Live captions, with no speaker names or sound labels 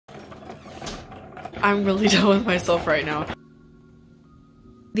I'm really done with myself right now.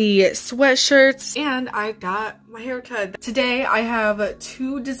 The sweatshirts, and I got my haircut. Today I have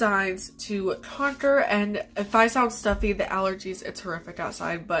 2 designs to conquer, and if I sound stuffy, the allergies, it's horrific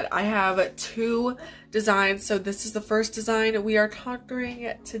outside, but I have 2 designs. So this is the first design we are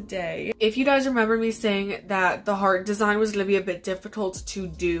conquering today. If you guys remember me saying that the heart design was going to be a bit difficult to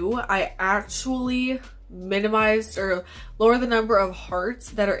do, I actually minimized or lowered the number of hearts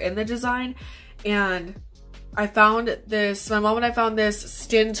that are in the design, and I found this, my mom and I found this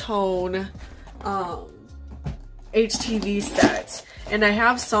skin tone HTV set, and I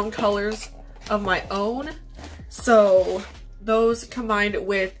have some colors of my own, so those combined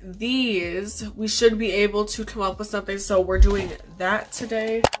with these, we should be able to come up with something, so we're doing that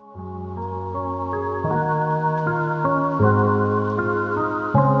today.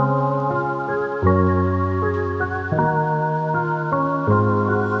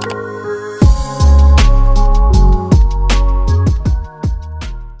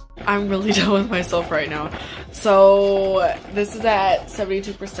 I'm really done with myself right now. So this is at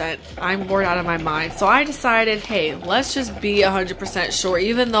 72%. I'm bored out of my mind. So I decided, hey, let's just be 100% sure,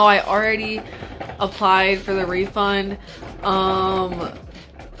 even though I already applied for the refund.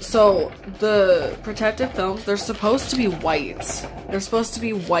 So the protective films, they're supposed to be white. They're supposed to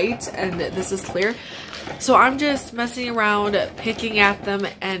be white, and this is clear. So I'm just messing around, picking at them,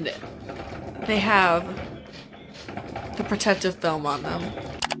 and they have the protective film on them.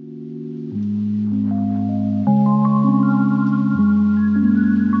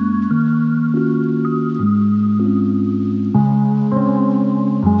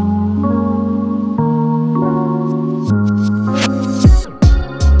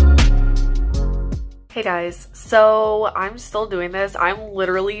 Hey guys, so I'm still doing this. I'm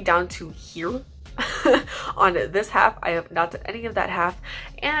literally down to here on this half. I have not done any of that half,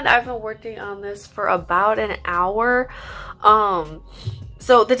 and I've been working on this for about an hour.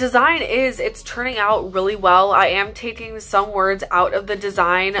 So the design it's turning out really well. I am taking some words out of the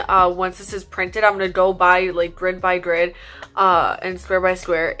design. Once this is printed, I'm gonna go by like grid by grid and square by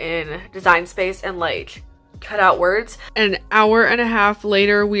square in Design Space and like cut out words. An hour and a half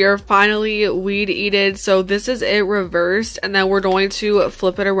later, we are finally weed eated. So this is it reversed, and then we're going to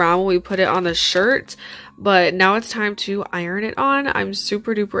flip it around when we put it on the shirt. But now it's time to iron it on. I'm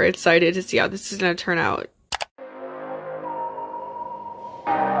super duper excited to see how this is going to turn out.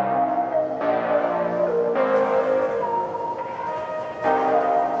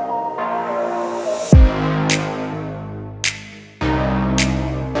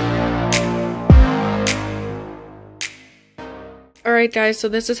 Alright guys, so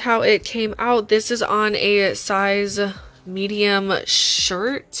this is how it came out. This is on a size medium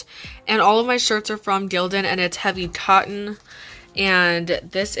shirt, and all of my shirts are from Gildan, and it's heavy cotton. And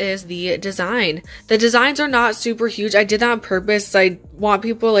this is the design. The designs are not super huge. I did that on purpose. I want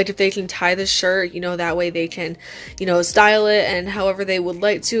people, like, if they can tie the shirt, you know, that way they can, you know, style it and however they would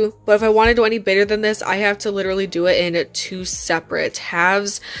like to. But if I want to do any bigger than this, I have to literally do it in 2 separate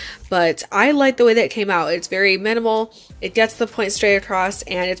halves. But I like the way that it came out. It's very minimal. It gets the point straight across,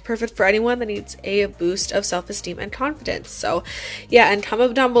 and it's perfect for anyone that needs a boost of self-esteem and confidence. So yeah, and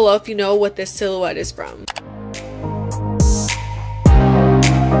comment down below if you know what this silhouette is from.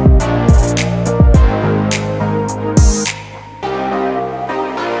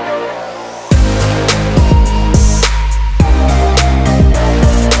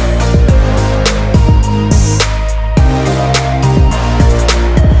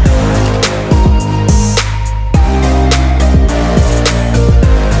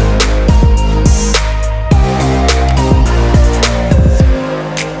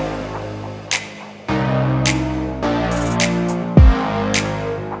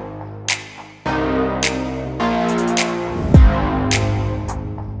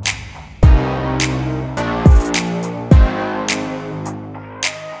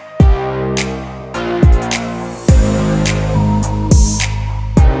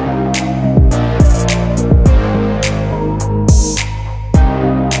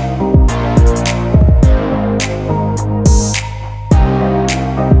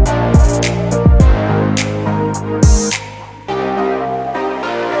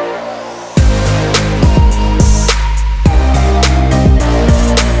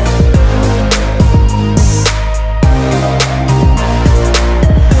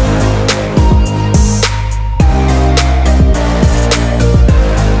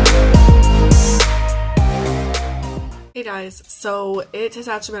 Hey guys, so it has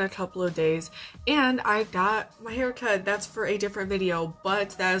actually been a couple of days and I got my hair cut. That's for a different video, but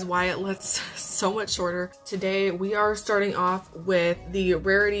that is why it looks so much shorter. Today we are starting off with the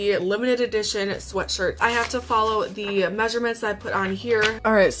Rarity limited edition sweatshirt. I have to follow the measurements that I put on here.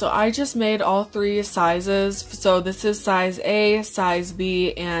 Alright, so I just made all three sizes. So this is size A, size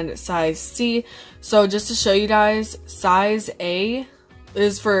B, and size C. So just to show you guys, size A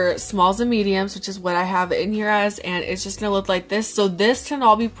is for smalls and mediums, which is what I have it in here as, and it's just gonna look like this. So this can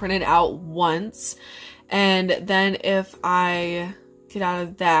all be printed out once, and then if I get out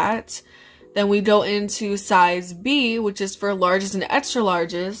of that, then we go into size B, which is for larges and extra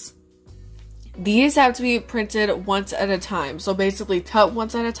larges. These have to be printed once at a time, so basically cut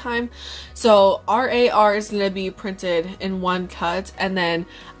once at a time. So RAR is going to be printed in one cut, and then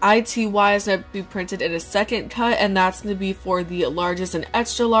ITY is going to be printed in a second cut, and that's going to be for the larges and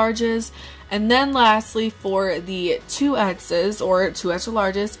extra larges. And then lastly, for the 2Xs or 2 extra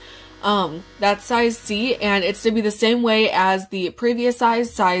larges, that's size C, and it's to be the same way as the previous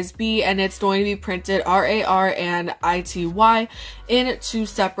size B, and it's going to be printed RAR and ITY in 2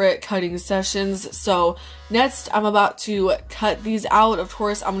 separate cutting sessions. So next I'm about to cut these out. Of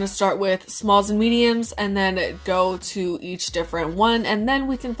course, I'm going to start with smalls and mediums and then go to each different one, and then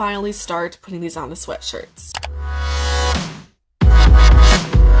we can finally start putting these on the sweatshirts.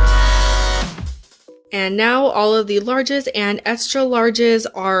 And now all of the larges and extra larges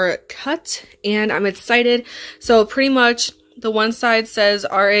are cut, and I'm excited. So pretty much the one side says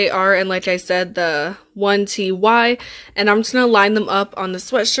RAR, and like I said, the one TY, and I'm just gonna line them up on the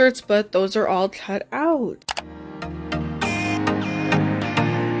sweatshirts, but those are all cut out.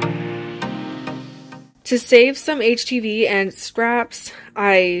 To save some HTV and scraps,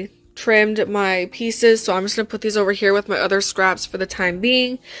 I trimmed my pieces, so I'm just gonna put these over here with my other scraps for the time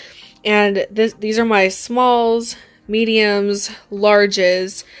being. And these are my smalls, mediums,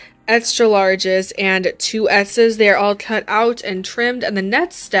 larges, extra larges, and 2S's. They are all cut out and trimmed, and the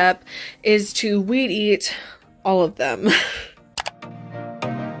next step is to weed eat all of them.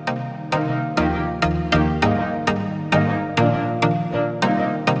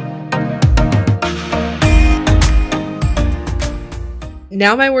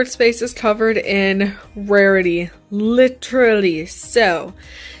 Now my workspace is covered in Rarity, literally. So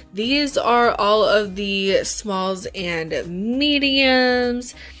these are all of the smalls and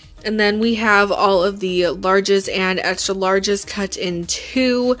mediums, and then we have all of the larges and extra larges cut in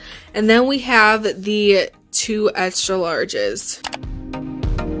 2, and then we have the 2 extra larges.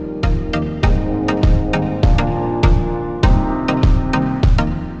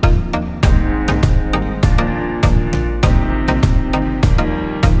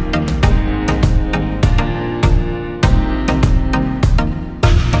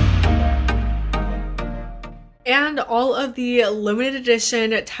 And all of the limited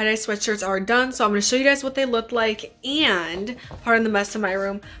edition tie-dye sweatshirts are done, so I'm going to show you guys what they look like, and pardon the mess in my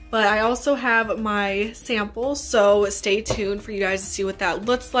room, but I also have my sample, so stay tuned for you guys to see what that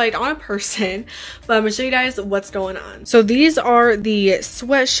looks like on a person. But I'm going to show you guys what's going on. So these are the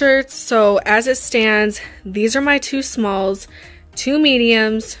sweatshirts. So as it stands, these are my 2 smalls, 2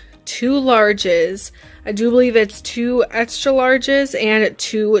 mediums, 2 larges. I do believe it's 2 extra larges and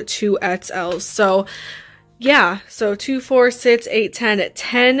 2 2XLs. So yeah, so 2, 4, 6, 8, 10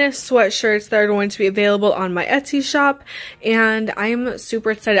 sweatshirts that are going to be available on my Etsy shop, and I'm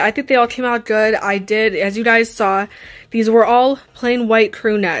super excited. I think they all came out good. I did, as you guys saw, these were all plain white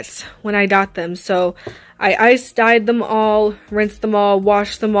crew nets when I got them, so I ice dyed them all, rinsed them all,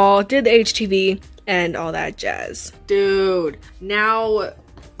 washed them all, did the HTV, and all that jazz. Dude, now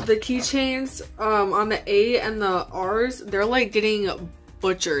the keychains on the A and the R's, they're like getting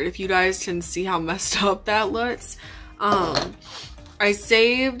butchered, if you guys can see how messed up that looks. I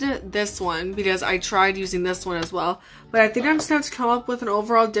saved this one because I tried using this one as well, but I think I'm just gonna have to come up with an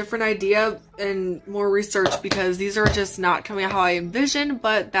overall different idea and more research, because these are just not coming out how I envisioned,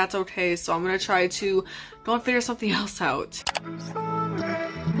 but that's okay. So I'm gonna try to go and figure something else out.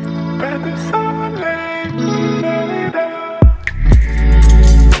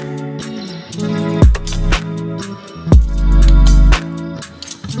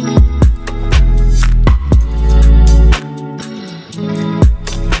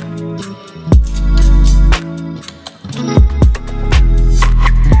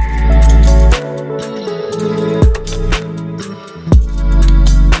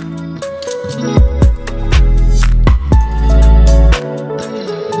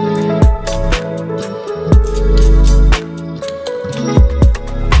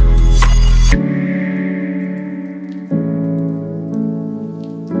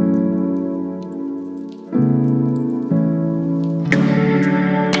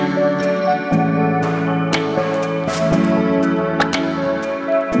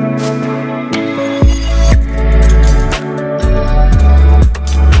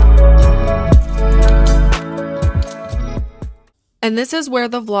 And this is where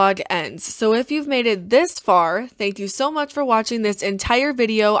the vlog ends. So if you've made it this far, thank you so much for watching this entire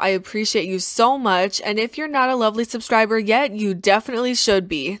video. I appreciate you so much. And if you're not a lovely subscriber yet, you definitely should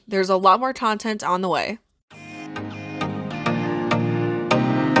be. There's a lot more content on the way.